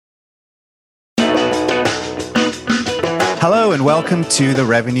Hello and welcome to the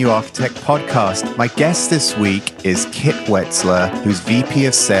Revenue Architect podcast. My guest this week is Kit Wetzler, who's VP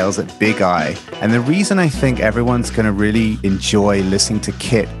of Sales at Bigeye. And the reason I think everyone's going to really enjoy listening to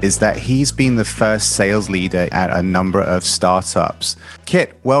Kit is that he's been the first sales leader at a number of startups.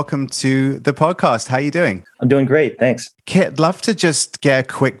 Kit, welcome to the podcast. How are you doing? I'm doing great. Thanks. Kit, I'd love to just get a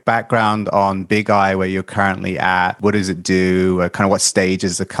quick background on Bigeye, where you're currently at. What does it do? Kind of what stage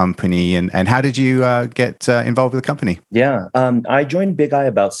is the company? And how did you get involved with the company? Yeah, I joined Bigeye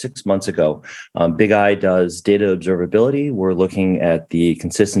about 6 months ago. Bigeye does data observability. We're looking at the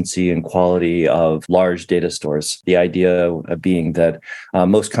consistency and quality of large data stores. The idea being that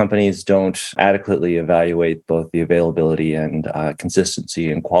most companies don't adequately evaluate both the availability and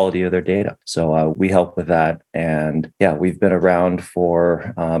consistency and quality of their data. So we help with that. And yeah, we've been around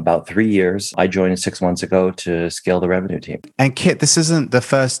for about 3 years. I joined 6 months ago to scale the revenue team. And Kit, this isn't the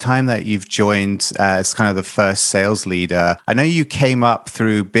first time that you've joined as kind of the first sales leader. I know you came up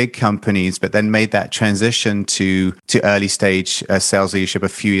through big companies, but then made that transition to early stage sales leadership a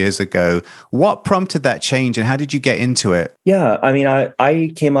few years ago. What prompted that change and how did you get into it? Yeah, I mean,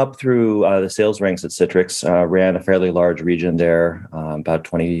 I came up through the sales ranks at Citrix, ran a fairly large region there, about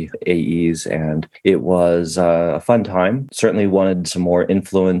 20 AEs, and it was a fun time. Certainly wanted some more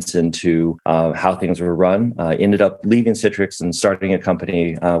influence into how things were run. Ended up leaving Citrix and starting a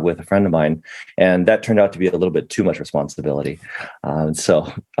company with a friend of mine, and that turned out to be a little bit too much responsibility.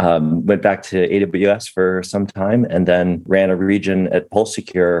 So went back to AWS for some time, and then ran a region at Pulse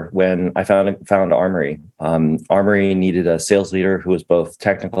Secure when I found Armory. Armory needed a sales leader who was both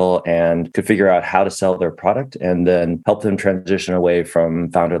technical and could figure out how to sell their product, and then help them transition away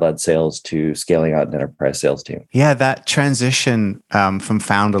from founder-led sales to scaling out an enterprise sales team. Yeah, that transition from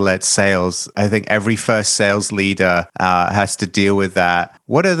founder-led sales, I think every first sales leader has to deal with that.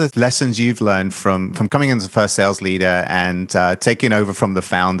 What are the lessons you've learned from coming in as a first sales leader and taking over from the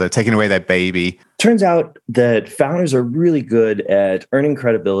founder, taking away their baby? Turns out that founders are really good at earning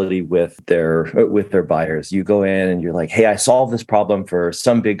credibility with their buyers. You go in and you're like, hey, I solved this problem for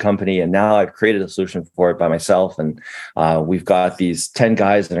some big company, and now I've created a solution for it by myself. And we've got these 10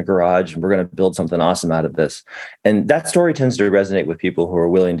 guys in a garage, and we're going to build something awesome out of this. And that story tends to resonate with people who are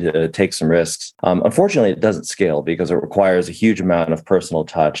willing to take some risks. Unfortunately, it doesn't scale because it requires a huge amount of personal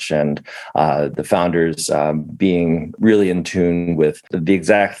touch and the founders being really in tune with the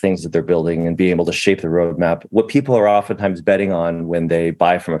exact things that they're building and being able to shape the roadmap. What people are oftentimes betting on when they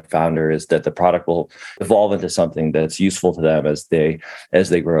buy from a founder is that the product will evolve into something that's useful to them as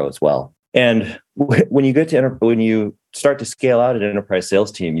they grow as well. And when you start to scale out an enterprise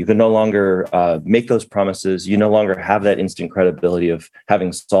sales team, you can no longer make those promises. You no longer have that instant credibility of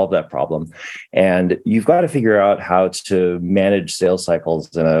having solved that problem. And you've got to figure out how to manage sales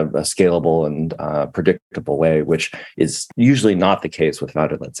cycles in a scalable and predictable way, which is usually not the case with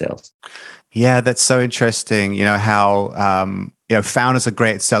founder-led sales. Yeah, that's so interesting. You know, how founders are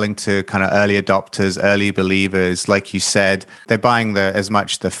great at selling to kind of early adopters, early believers. Like you said, they're buying as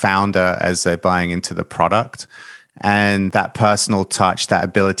much the founder as they're buying into the product. And that personal touch, that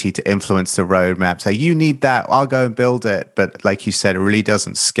ability to influence the roadmap. Say, you need that, I'll go and build it. But like you said, it really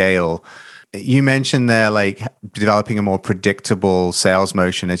doesn't scale. You mentioned there, like developing a more predictable sales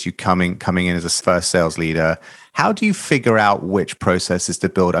motion as you coming in as a first sales leader. How do you figure out which processes to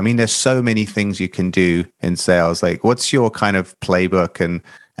build? I mean, there's so many things you can do in sales. Like, what's your kind of playbook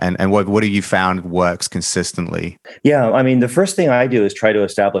and what have you found works consistently? Yeah, I mean, the first thing I do is try to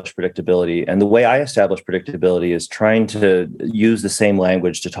establish predictability. And the way I establish predictability is trying to use the same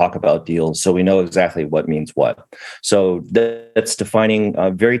language to talk about deals so we know exactly what means what. So that's defining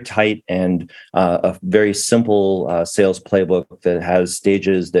a very tight and a very simple sales playbook that has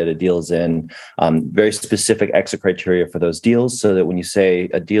stages that a deal is in, very specific exit criteria for those deals, so that when you say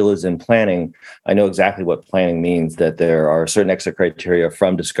a deal is in planning, I know exactly what planning means, that there are certain exit criteria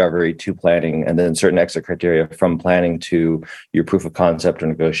from discovery to planning, and then certain exit criteria from planning to your proof of concept or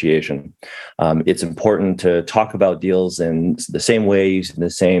negotiation. It's important to talk about deals in the same way, using the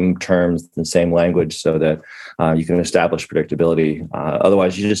same terms, the same language, so that you can establish predictability.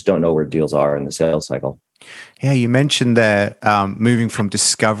 Otherwise, you just don't know where deals are in the sales cycle. Yeah, you mentioned there moving from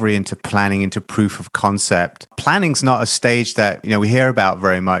discovery into planning into proof of concept. Planning's not a stage that we hear about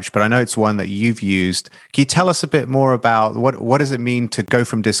very much, but I know it's one that you've used. Can you tell us a bit more about what does it mean to go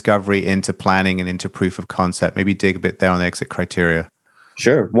from discovery into planning and into proof of concept? Maybe dig a bit there on the exit criteria.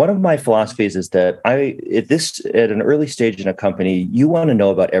 Sure. One of my philosophies is that at an early stage in a company, you want to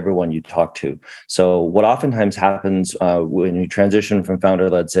know about everyone you talk to. So what oftentimes happens when you transition from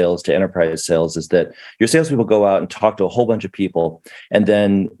founder-led sales to enterprise sales is that your salespeople go out and talk to a whole bunch of people, and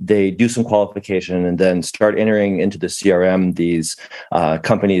then they do some qualification and then start entering into the CRM these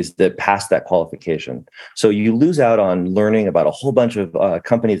companies that pass that qualification. So you lose out on learning about a whole bunch of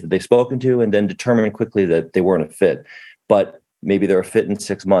companies that they've spoken to and then determine quickly that they weren't a fit. But maybe they're a fit in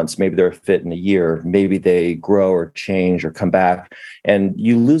 6 months, maybe they're a fit in a year, maybe they grow or change or come back, and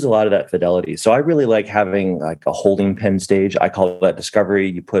you lose a lot of that fidelity. So I really like having like a holding pen stage. I call that discovery.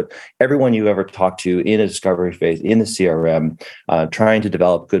 You put everyone you ever talk to in a discovery phase in the CRM, trying to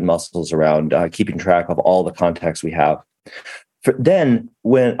develop good muscles around keeping track of all the contacts we have. Then,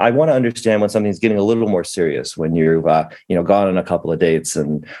 when I want to understand when something's getting a little more serious, when you've gone on a couple of dates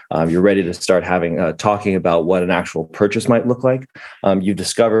and you're ready to start talking about what an actual purchase might look like, you've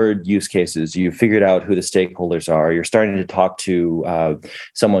discovered use cases, you've figured out who the stakeholders are, you're starting to talk to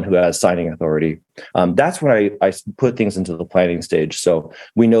someone who has signing authority. That's when I put things into the planning stage, so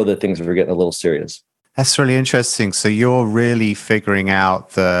we know that things are getting a little serious. That's really interesting. So you're really figuring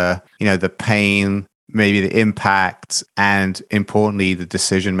out the pain, maybe the impact, and importantly, the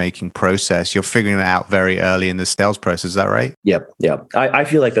decision-making process. You're figuring it out very early in the sales process. Is that right? Yep. I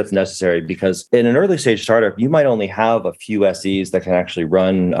feel like that's necessary because in an early stage startup, you might only have a few SEs that can actually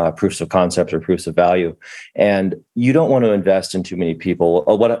run proofs of concept or proofs of value. And you don't want to invest in too many people.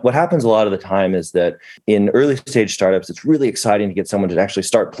 What happens a lot of the time is that in early stage startups, it's really exciting to get someone to actually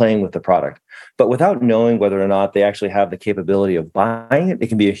start playing with the product. But without knowing whether or not they actually have the capability of buying it, it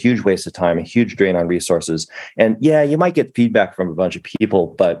can be a huge waste of time, a huge drain on resources. And yeah, you might get feedback from a bunch of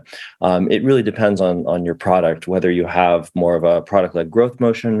people, but it really depends on your product, whether you have more of a product-led growth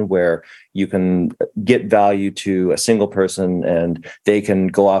motion where you can get value to a single person and they can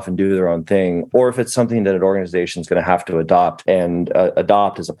go off and do their own thing, or if it's something that an organization is going to have to adopt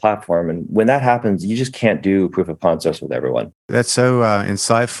as a platform. And when that happens, you just can't do proof of concepts with everyone. That's so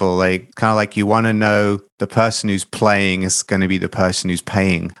insightful. Kind of like you want to know the person who's playing is going to be the person who's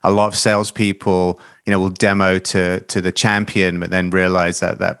paying. A lot of salespeople, will demo to the champion, but then realize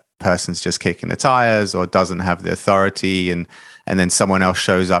that person's just kicking the tires or doesn't have the authority, and then someone else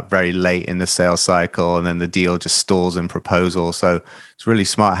shows up very late in the sales cycle, and then the deal just stalls in proposal. So it's really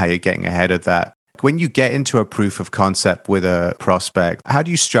smart how you're getting ahead of that. When you get into a proof of concept with a prospect, how do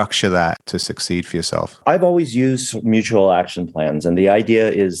you structure that to succeed for yourself? I've always used mutual action plans. And the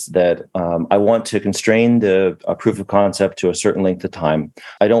idea is that I want to constrain the proof of concept to a certain length of time.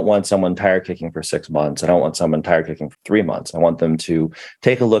 I don't want someone tire kicking for 6 months. I don't want someone tire kicking for 3 months. I want them to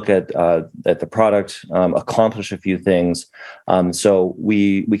take a look at the product, accomplish a few things. So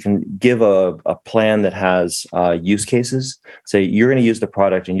we can give a plan that has use cases. Say, you're going to use the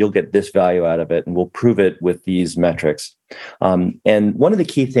product and you'll get this value out of it, and we'll prove it with these metrics. And one of the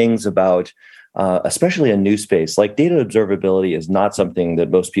key things about especially a new space like data observability is not something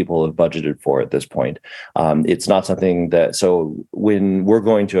that most people have budgeted for at this point. It's not something so when we're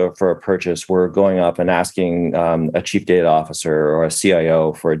going for a purchase, we're going up and asking a chief data officer or a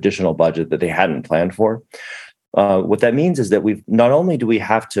CIO for additional budget that they hadn't planned for. What that means is that not only do we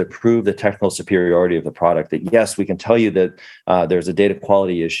have to prove the technical superiority of the product, that yes, we can tell you that there's a data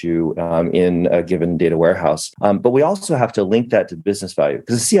quality issue in a given data warehouse, but we also have to link that to business value,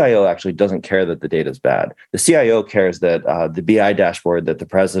 because the CIO actually doesn't care that the data is bad. The CIO cares that the BI dashboard that the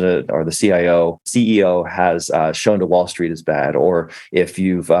president or the CEO has shown to Wall Street is bad, or if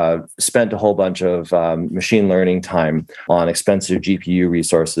you've spent a whole bunch of machine learning time on expensive GPU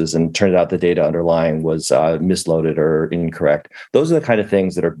resources and turned out the data underlying was misloaded or incorrect. Those are the kind of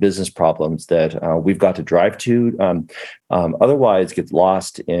things that are business problems that we've got to drive to. Otherwise, gets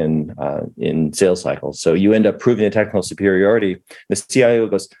lost in sales cycles. So you end up proving the technical superiority. The CIO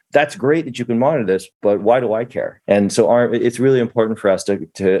goes, "That's great that you can monitor this, but why do I care?" And so it's really important for us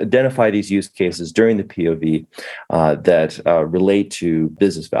to identify these use cases during the POV that relate to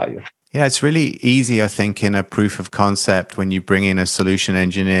business value. Yeah, it's really easy, I think, in a proof of concept when you bring in a solution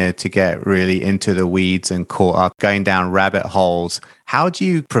engineer to get really into the weeds and caught up going down rabbit holes. How do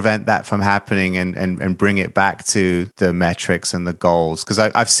you prevent that from happening and bring it back to the metrics and the goals? Because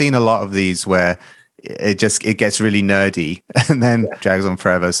I've seen a lot of these where it gets really nerdy and then drags on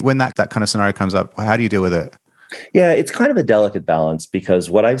forever. So when that kind of scenario comes up, how do you deal with it? Yeah, it's kind of a delicate balance, because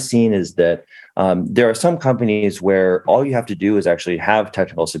what I've seen is that there are some companies where all you have to do is actually have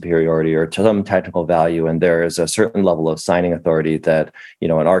technical superiority or some technical value, and there is a certain level of signing authority that an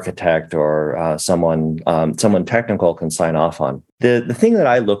architect or someone technical can sign off on. The thing that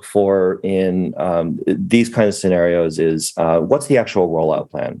I look for in these kinds of scenarios is what's the actual rollout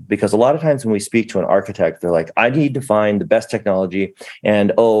plan? Because a lot of times when we speak to an architect, they're like, I need to find the best technology,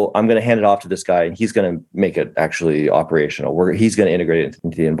 and I'm going to hand it off to this guy, and he's going to make it actually operational. He's going to integrate it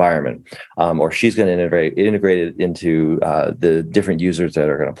into the environment, or she's going to integrate it into the different users that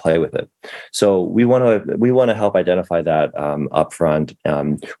are going to play with it. So we want to help identify that upfront.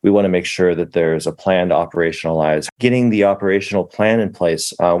 We want to make sure that there's a plan to operationalize. Getting the operational plan in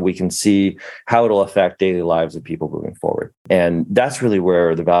place, we can see how it'll affect daily lives of people moving forward. And that's really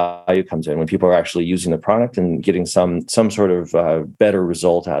where the value comes in, when people are actually using the product and getting some sort of better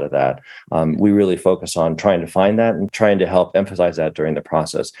result out of that. We really focus on trying to find that and trying to help emphasize that during the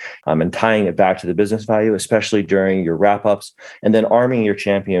process, and tying it back to the business value, especially during your wrap-ups, and then arming your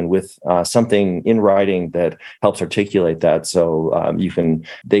champion with something in writing that helps articulate that. So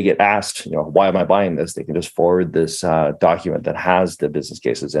they get asked, why am I buying this? They can just forward this document that has the business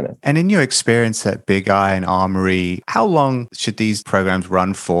cases in it. And in your experience at Bigeye and Armory, how long should these programs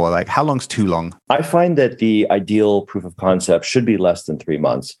run for? Like, how long's too long? I find that the ideal proof of concept should be less than 3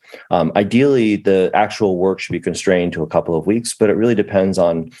 months. Ideally, the actual work should be constrained to a couple of weeks, but it really depends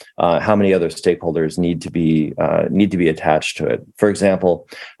on how many other stakeholders need to be attached to it. For example,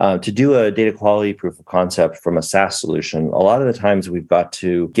 to do a data quality proof of concept from a SaaS solution, a lot of the times we've got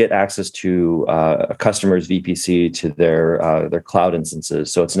to get access to a customer's VPC to their cloud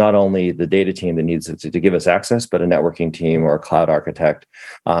instances. So it's not only the data team that needs to give us access, but a networking team or a cloud architect.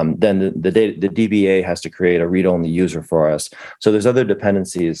 Then the DBA has to create a read-only user for us. So there's other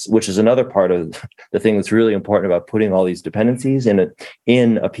dependencies, which is another part of the thing that's really important about putting all these dependencies in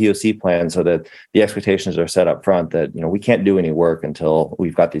a POC plan, so that the expectations are set up front that we can't do any work until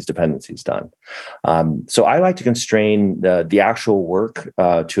we've got these dependencies done. So I like to constrain the actual work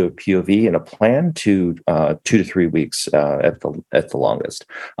to a POV and a plan to 2 to 3 weeks at the longest.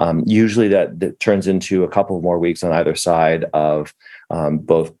 Usually that turns into a couple more weeks on either side of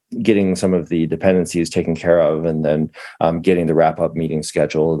both getting some of the dependencies taken care of, and then getting the wrap-up meeting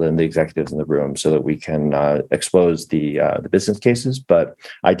scheduled and the executives in the room, so that we can expose the business cases. But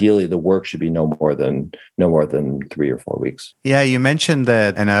ideally, the work should be no more than 3 or 4 weeks. Yeah, you mentioned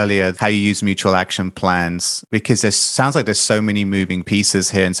that and earlier how you use mutual action plans, because it sounds like there's so many moving pieces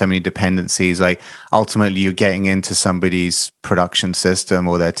here and so many dependencies. Like ultimately, you're getting into somebody's production system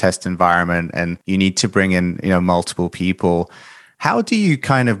or their test environment, and you need to bring in multiple people. How do you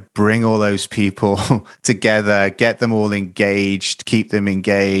kind of bring all those people together, get them all engaged, keep them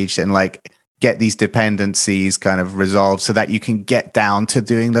engaged, and get these dependencies kind of resolved so that you can get down to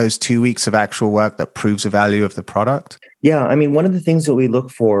doing those 2 weeks of actual work that proves the value of the product? Yeah, I mean, one of the things that we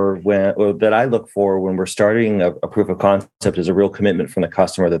look for that I look for when we're starting a proof of concept is a real commitment from the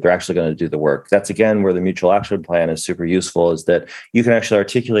customer that they're actually going to do the work. That's again where the mutual action plan is super useful, is that you can actually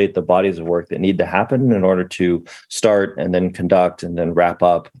articulate the bodies of work that need to happen in order to start and then conduct and then wrap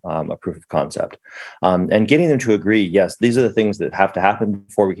up a proof of concept. And getting them to agree, yes, these are the things that have to happen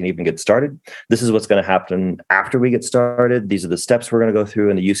before we can even get started. This is what's going to happen after we get started. These are the steps we're going to go through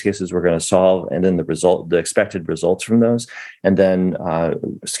and the use cases we're going to solve, and then the expected results from those. And then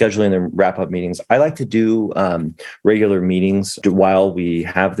scheduling the wrap-up meetings. I like to do regular meetings while we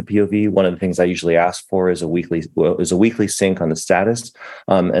have the POV. One of the things I usually ask for is a weekly sync on the status,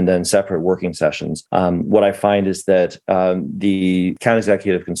 and then separate working sessions. What I find is that the account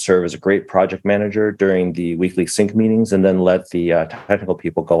executive can serve as a great project manager during the weekly sync meetings, and then let the technical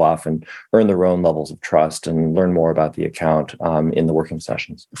people go off and earn their own levels of trust and learn more about the account in the working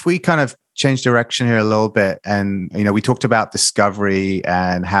sessions. If we kind of change direction here a little bit, and we talked about discovery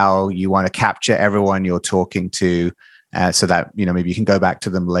and how you want to capture everyone you're talking to, so that maybe you can go back to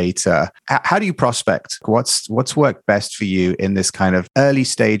them later. How do you prospect? What's worked best for you in this kind of early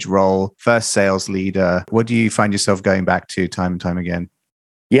stage role, first sales leader? What do you find yourself going back to time and time again?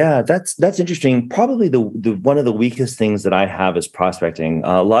 Yeah, that's interesting. Probably the one of the weakest things that I have is prospecting.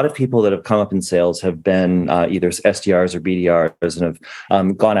 A lot of people that have come up in sales have been either SDRs or BDRs and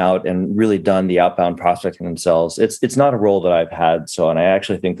have gone out and really done the outbound prospecting themselves. It's not a role that I've had, and I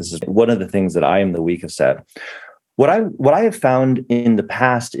actually think this is one of the things that I am the weakest at. What I have found in the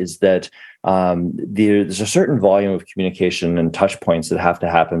past is that there's a certain volume of communication and touch points that have to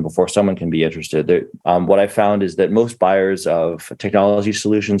happen before someone can be interested. What I found is that most buyers of technology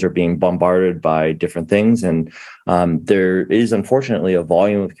solutions are being bombarded by different things, and there is unfortunately a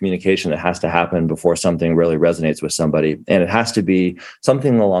volume of communication that has to happen before something really resonates with somebody, and it has to be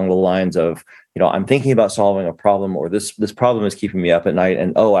something along the lines of, I'm thinking about solving a problem, or this problem is keeping me up at night,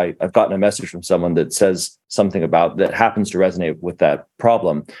 and I've gotten a message from someone that says something about that happens to resonate with that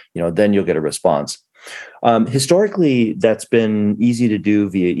problem. Then you'll get a response. Historically, that's been easy to do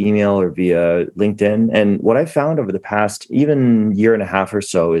via email or via LinkedIn. And what I found over the past even year and a half or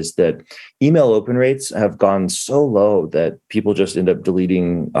so is that email open rates have gone so low that people just end up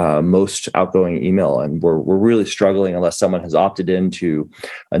deleting most outgoing email. And we're really struggling unless someone has opted into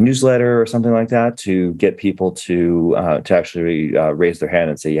a newsletter or something like that to get people to actually raise their hand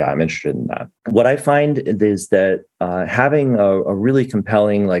and say, yeah, I'm interested in that. What I find is that having a really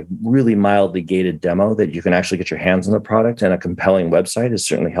compelling, like really mildly gated demo that you can actually get your hands on the product and a compelling website is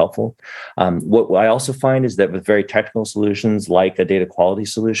certainly helpful. What I also find is that with very technical solutions like a data quality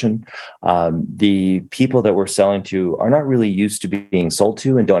solution, the people that we're selling to are not really used to being sold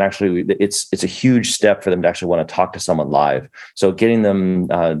to and don't actually, it's a huge step for them to actually want to talk to someone live. So getting them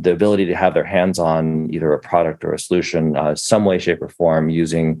the ability to have their hands on either a product or a solution, some way, shape, or form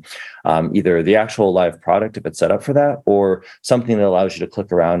using either the actual live product if it's set up for that, or something that allows you to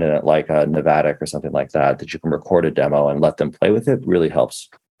click around in it like a Novatic or something like that you can record a demo and let them play with it, really helps.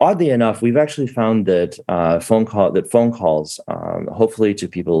 Oddly enough, we've actually found that phone calls, hopefully to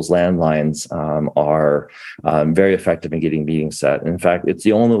people's landlines, are very effective in getting meetings set. In fact, it's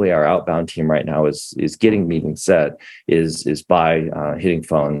the only way our outbound team right now is getting meetings set is by hitting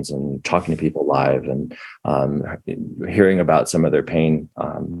phones and talking to people live and hearing about some of their pain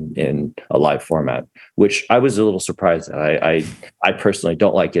in a live format, which I was a little surprised at. I personally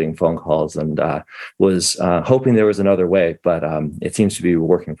don't like getting phone calls and was hoping there was another way, but it seems to be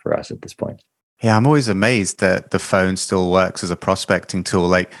working for us at this point. Yeah, I'm always amazed that the phone still works as a prospecting tool.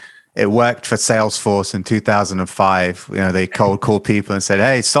 Like it worked for Salesforce in 2005. They cold call people and said,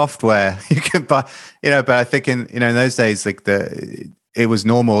 "Hey, software you can buy." But I think in those days, like it was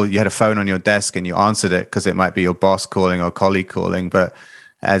normal. You had a phone on your desk and you answered it because it might be your boss calling or colleague calling. But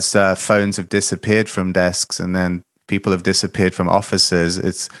as phones have disappeared from desks and then people have disappeared from offices,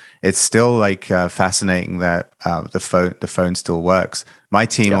 it's still like fascinating that the phone still works. My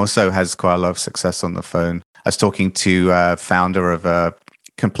team also has quite a lot of success on the phone. I was talking to a founder of a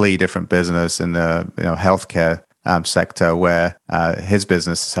completely different business in the healthcare sector where his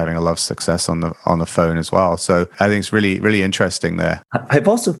business is having a lot of success on the phone as well. So I think it's really, really interesting there. I've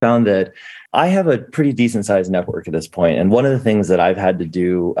also found that I have a pretty decent sized network at this point. And one of the things that I've had to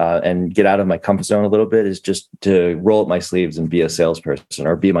do and get out of my comfort zone a little bit is just to roll up my sleeves and be a salesperson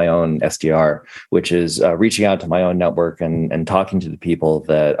or be my own SDR, which is reaching out to my own network and talking to the people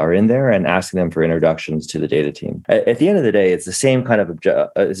that are in there and asking them for introductions to the data team. At the end of the day, it's the same kind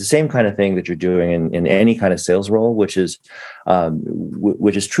of thing that you're doing in any kind of sales role, which is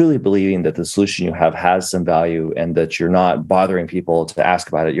truly believing that the solution you have has some value and that you're not bothering people to ask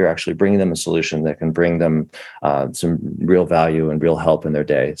about it. You're actually bringing them a solution that can bring them some real value and real help in their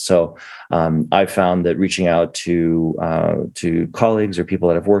day. So I've found that reaching out to colleagues or people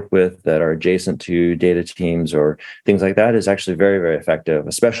that I've worked with that are adjacent to data teams or things like that is actually very, very effective,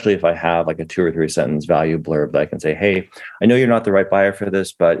 especially if I have like a 2 or 3 sentence value blurb that I can say, hey, I know you're not the right buyer for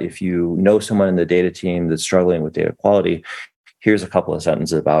this, but if you know someone in the data team that's struggling with data quality, here's a couple of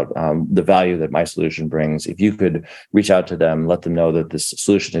sentences about the value that my solution brings. If you could reach out to them, let them know that this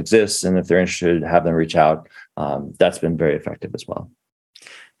solution exists, and if they're interested, have them reach out. That's been very effective as well.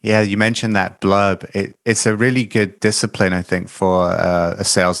 Yeah, you mentioned that blurb. It's a really good discipline, I think, for a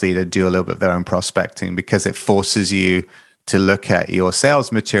sales leader to do a little bit of their own prospecting because it forces you to look at your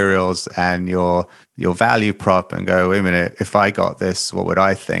sales materials and your value prop and go, wait a minute, if I got this, what would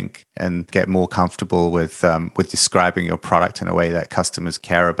I think? And get more comfortable with describing your product in a way that customers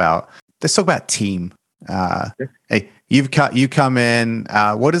care about. Let's talk about team. Hey, you come in.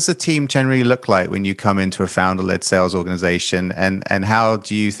 What does the team generally look like when you come into a founder-led sales organization, and how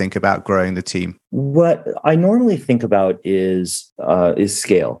do you think about growing the team? What I normally think about is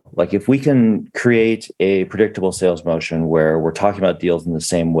scale. Like if we can create a predictable sales motion where we're talking about deals in the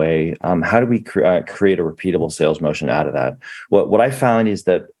same way, how do we create a repeatable sales motion out of that? What I found is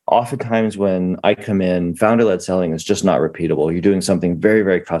that oftentimes when I come in, founder-led selling is just not repeatable. You're doing something very,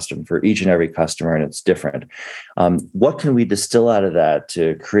 very custom for each and every customer, and it's different. What can we distill out of that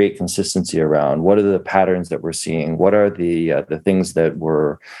to create consistency around? What are the patterns that we're seeing? What are the things that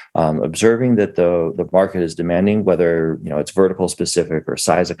we're observing that the market is demanding, whether it's vertical specific or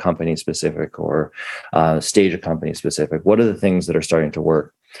size of company specific or stage of company specific? What are the things that are starting to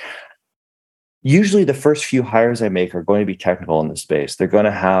work? Usually the first few hires I make are going to be technical in the space. They're going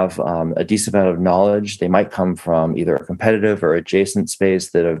to have a decent amount of knowledge. They might come from either a competitive or adjacent space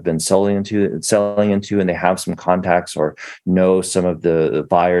that have been selling into, and they have some contacts or know some of the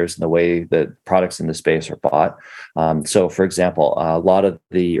buyers and the way that products in the space are bought. So for example, a lot of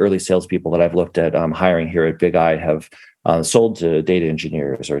the early salespeople that I've looked at hiring here at Bigeye have sold to data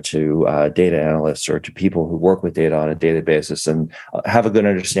engineers or to data analysts or to people who work with data on a daily basis and have a good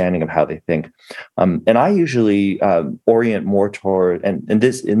understanding of how they think. And I usually orient more toward, and in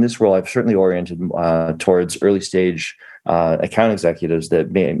this role, I've certainly oriented towards early stage account executives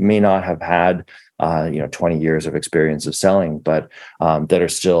that may not have had 20 years of experience of selling, but that are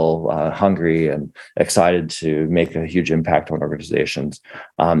still hungry and excited to make a huge impact on organizations,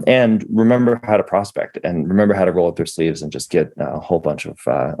 and remember how to prospect and remember how to roll up their sleeves and just get a whole bunch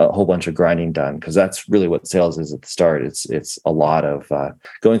of grinding done, because that's really what sales is at the start. It's a lot of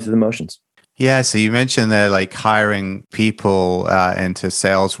going through the motions. Yeah, so you mentioned they're like hiring people into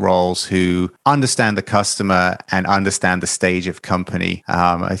sales roles who understand the customer and understand the stage of company.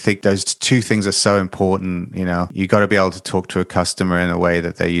 I think those two things are so important. You got to be able to talk to a customer in a way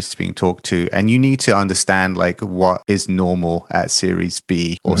that they're used to being talked to, and you need to understand like what is normal at Series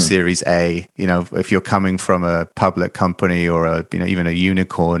B or Series A. If you're coming from a public company or even a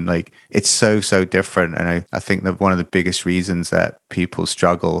unicorn, like it's so different. And I think that one of the biggest reasons that people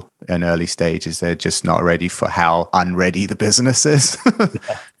struggle in early stage is they're just not ready for how unready the business is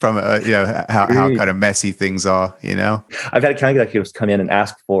from how kind of messy things are. I've had account executives come in and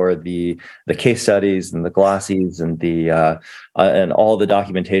ask for the case studies and the glossies and the and all the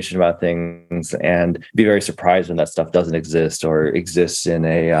documentation about things, and be very surprised when that stuff doesn't exist or exists in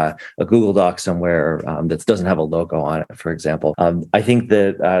a Google Doc somewhere that doesn't have a logo on it, for example. I think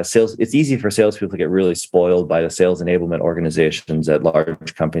that it's easy for salespeople to get really spoiled by the sales enablement organizations at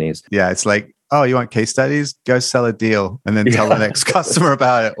large companies. Yeah, it's like, oh, you want case studies? Go sell a deal and then tell the next customer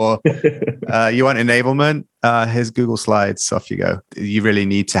about it. Or you want enablement? Here's Google Slides. Off you go. You really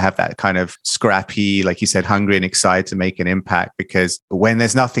need to have that kind of scrappy, like you said, hungry and excited to make an impact, because when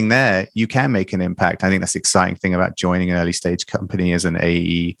there's nothing there, you can make an impact. I think that's the exciting thing about joining an early stage company as an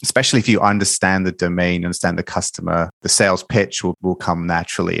AE, especially if you understand the domain, understand the customer. The sales pitch will come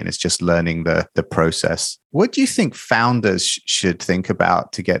naturally, and it's just learning the process. What do you think founders should think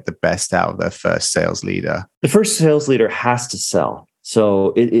about to get the best out of their first sales leader? The first sales leader has to sell.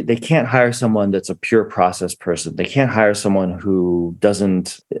 So they can't hire someone that's a pure process person. They can't hire someone who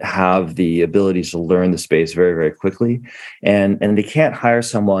doesn't have the ability to learn the space very, very quickly. And they can't hire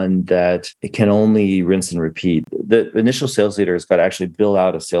someone that can only rinse and repeat. The initial sales leader has got to actually build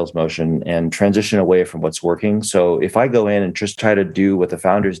out a sales motion and transition away from what's working. So if I go in and just try to do what the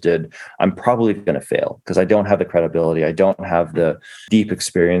founders did, I'm probably going to fail because I don't have the credibility. I don't have the deep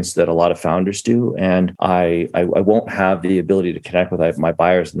experience that a lot of founders do. And I won't have the ability to connect with my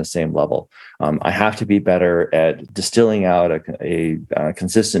buyers in the same level. I have to be better at distilling out a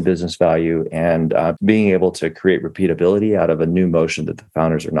consistent business value and being able to create repeatability out of a new motion that the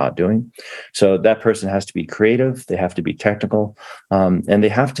founders are not doing. So that person has to be creative, they have to be technical, and they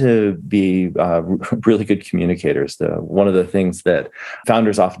have to be really good communicators. One of the things that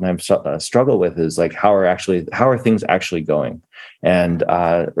founders oftentimes struggle with is like how are things actually going? And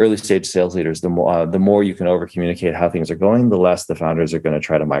early stage sales leaders, the more you can over communicate how things are going, the less the founders are going to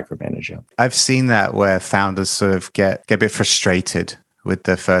try to micromanage you. I've seen that where founders sort of get a bit frustrated with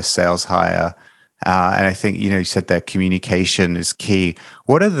their first sales hire. And I think, you said that communication is key.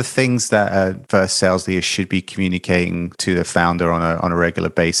 What are the things that a first sales leader should be communicating to the founder on a regular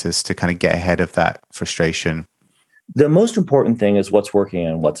basis to kind of get ahead of that frustration? The most important thing is what's working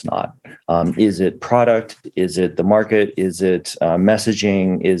and what's not. Is it product? Is it the market? Is it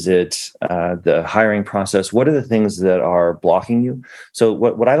messaging? Is it the hiring process? What are the things that are blocking you? So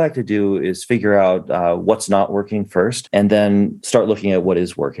what I like to do is figure out what's not working first, and then start looking at what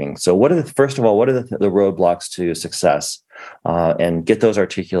is working. So first of all, what are the roadblocks to success? And get those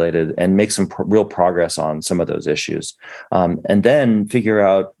articulated and make some real progress on some of those issues. And then figure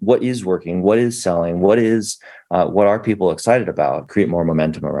out what is working, what is selling, what are people excited about, create more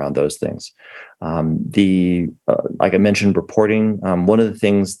momentum around those things. Like I mentioned, reporting. One of the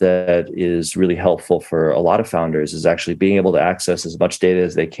things that is really helpful for a lot of founders is actually being able to access as much data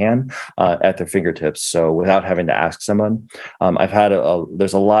as they can at their fingertips. So without having to ask someone,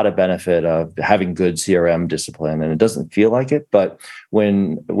 there's a lot of benefit of having good CRM discipline, and it doesn't feel like it, but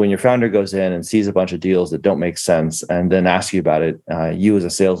when your founder goes in and sees a bunch of deals that don't make sense and then asks you about it, you as a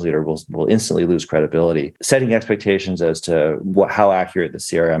sales leader will instantly lose credibility. Setting expectations as to how accurate the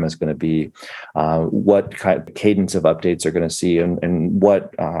CRM is going to be, what kind of cadence of updates are going to see, and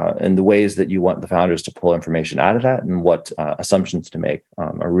the ways that you want the founders to pull information out of that, and what assumptions to make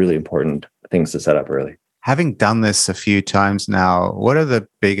are really important things to set up early. Having done this a few times now, what are the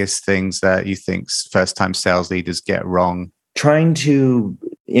biggest things that you think first-time sales leaders get wrong? Trying to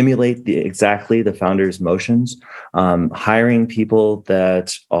emulate exactly the founder's motions, hiring people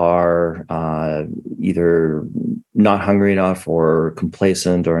that are either not hungry enough or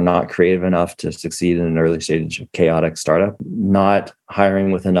complacent or not creative enough to succeed in an early stage of chaotic startup, not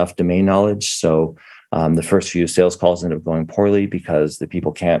hiring with enough domain knowledge. So the first few sales calls end up going poorly because the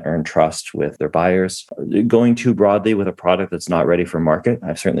people can't earn trust with their buyers. Going too broadly with a product that's not ready for market.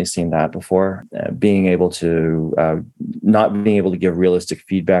 I've certainly seen that before. Not being able to give realistic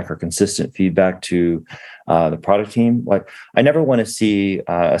feedback or consistent feedback to the product team. Like, I never want to see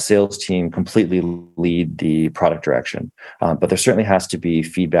a sales team completely lead the product direction, but there certainly has to be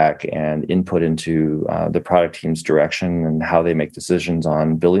feedback and input into the product team's direction and how they make decisions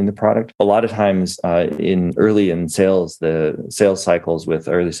on building the product. A lot of times in sales, the sales cycles with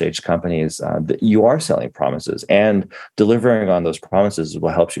early stage companies, you are selling promises, and delivering on those promises will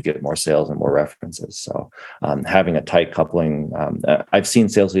help you get more sales and more references. So having a tight coupling, I've seen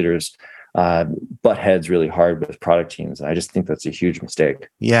sales leaders butt heads really hard with product teams. And I just think that's a huge mistake.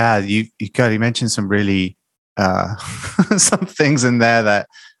 Yeah, you mentioned some really some things in there that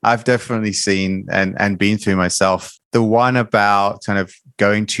I've definitely seen and been through myself. The one about kind of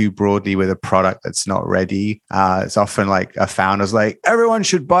going too broadly with a product that's not ready. It's often like a founder's like, everyone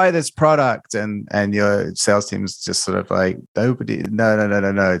should buy this product. And your sales team's just sort of like, no,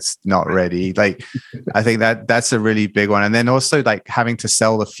 it's not ready. Like, I think that's a really big one. And then also like having to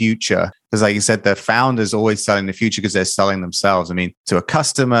sell the future. Because like you said, the founder's always selling the future because they're selling themselves. I mean, to a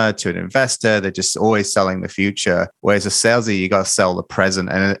customer, to an investor, they're just always selling the future. Whereas a salesy, you got to sell the present.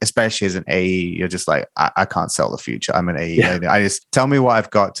 And especially as an AE, you're just like, I can't sell the future. I'm an AE. Yeah. I just tell me what I've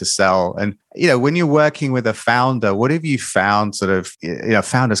got to sell. And, when you're working with a founder, what have you found sort of,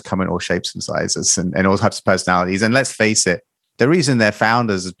 founders come in all shapes and sizes and all types of personalities. And let's face it, the reason they're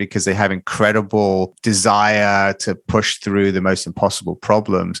founders is because they have incredible desire to push through the most impossible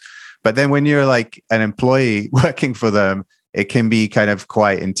problems. But then when you're like an employee working for them, it can be kind of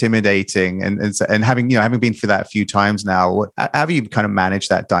quite intimidating. And having been through that a few times now, how have you kind of managed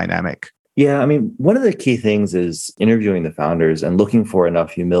that dynamic? Yeah, I mean, one of the key things is interviewing the founders and looking for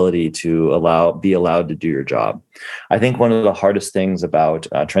enough humility to be allowed to do your job. I think one of the hardest things about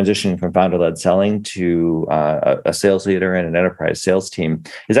transitioning from founder-led selling to a sales leader and an enterprise sales team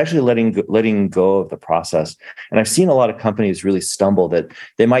is actually letting go of the process. And I've seen a lot of companies really stumble that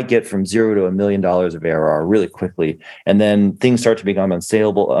they might get from $0 to $1 million of ARR really quickly, and then things start to become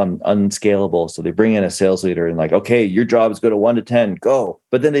unscalable. So they bring in a sales leader and like, okay, your job is go to 1 to 10, go.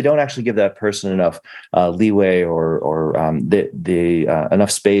 But then they don't actually give that person enough leeway or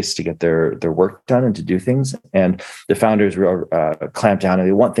enough space to get their work done and to do things. And the founders clamp down and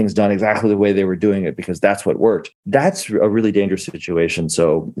they want things done exactly the way they were doing it because that's what worked. That's a really dangerous situation.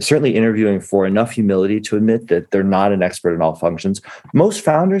 So certainly interviewing for enough humility to admit that they're not an expert in all functions. Most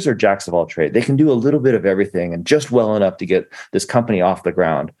founders are jacks of all trades. They can do a little bit of everything and just well enough to get this company off the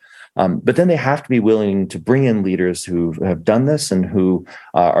ground. But then they have to be willing to bring in leaders who have done this and who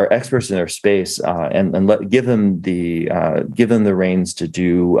are experts in their space, and give them the reins to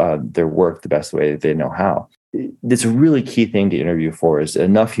do their work the best way they know how. It's a really key thing to interview for, is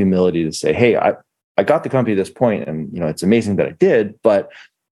enough humility to say, hey, I got the company to this point, and it's amazing that I did, but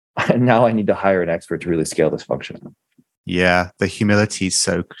now I need to hire an expert to really scale this function. Yeah, the humility is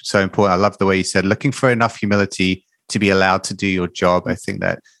so important. I love the way you said looking for enough humility to be allowed to do your job. I think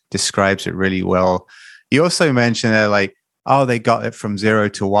that describes it really well. You also mentioned they're like, oh, they got it from 0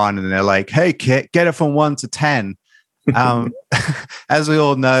 to 1, and they're like, hey, Kit, get it from 1 to 10. As we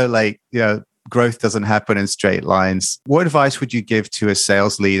all know, growth doesn't happen in straight lines. What advice would you give to a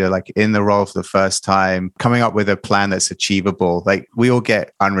sales leader, like in the role for the first time, coming up with a plan that's achievable? Like, we all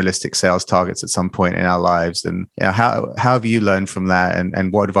get unrealistic sales targets at some point in our lives. And how have you learned from that?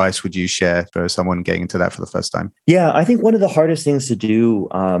 And what advice would you share for someone getting into that for the first time? Yeah, I think one of the hardest things to do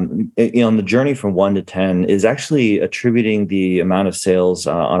on the journey from 1 to 10 is actually attributing the amount of sales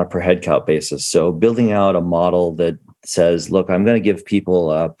on a per head count basis. So building out a model that says, look, I'm going to give people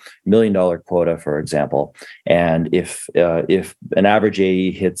 $1 million quota, for example. And if an average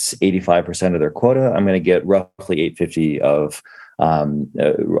AE hits 85% of their quota, I'm going to get roughly 850 of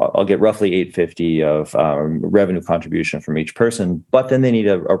revenue contribution from each person. But then they need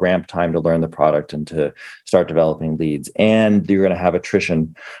a ramp time to learn the product and to start developing leads. And you're going to have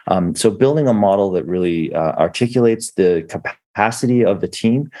attrition. So building a model that really articulates the capacity of the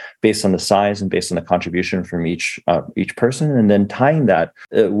team based on the size and based on the contribution from each person, and then tying that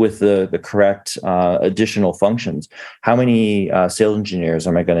with the correct additional functions. How many sales engineers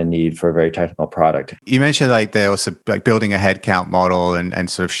am I going to need for a very technical product? You mentioned like they're also like building a headcount model and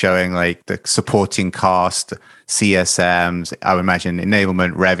sort of showing like the supporting cost, CSMs, I would imagine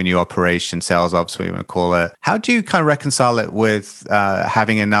enablement, revenue operation, sales ops, what you want to call it. How do you kind of reconcile it with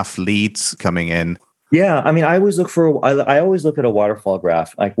having enough leads coming in? Yeah, I mean, I always look at a waterfall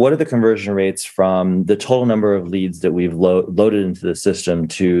graph. Like, what are the conversion rates from the total number of leads that we've loaded into the system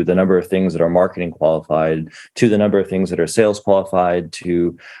to the number of things that are marketing qualified, to the number of things that are sales qualified,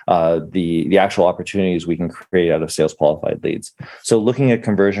 to the actual opportunities we can create out of sales qualified leads. So, looking at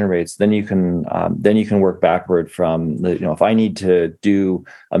conversion rates, then you can work backward from if I need to do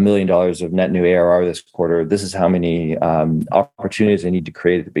 $1 million of net new ARR this quarter, this is how many opportunities I need to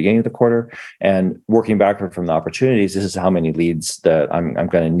create at the beginning of the quarter, and working backward from the opportunities, this is how many leads that I'm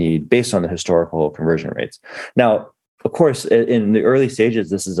going to need based on the historical conversion rates. Now, of course, in the early stages,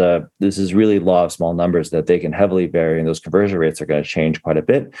 this is really law of small numbers, that they can heavily vary, and those conversion rates are going to change quite a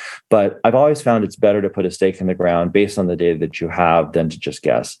bit. But I've always found it's better to put a stake in the ground based on the data that you have than to just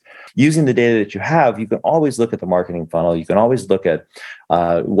guess. Using the data that you have, you can always look at the marketing funnel. You can always look at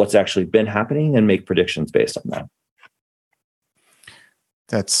what's actually been happening and make predictions based on that.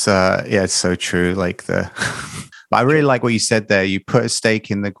 That's it's so true. Like I really like what you said there. You put a stake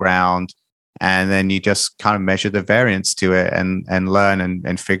in the ground, and then you just kind of measure the variance to it and learn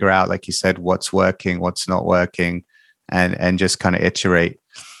and figure out, like you said, what's working, what's not working, and just kind of iterate.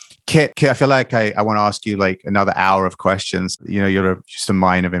 Kit, I feel like I want to ask you like another hour of questions. You're just a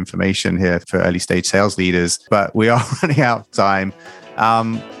mine of information here for early stage sales leaders, but we are running out of time.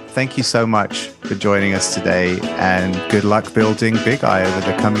 Thank you so much for joining us today, and good luck building Bigeye over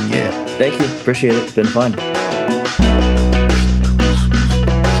the coming year. Thank you. Appreciate it. It's been fun.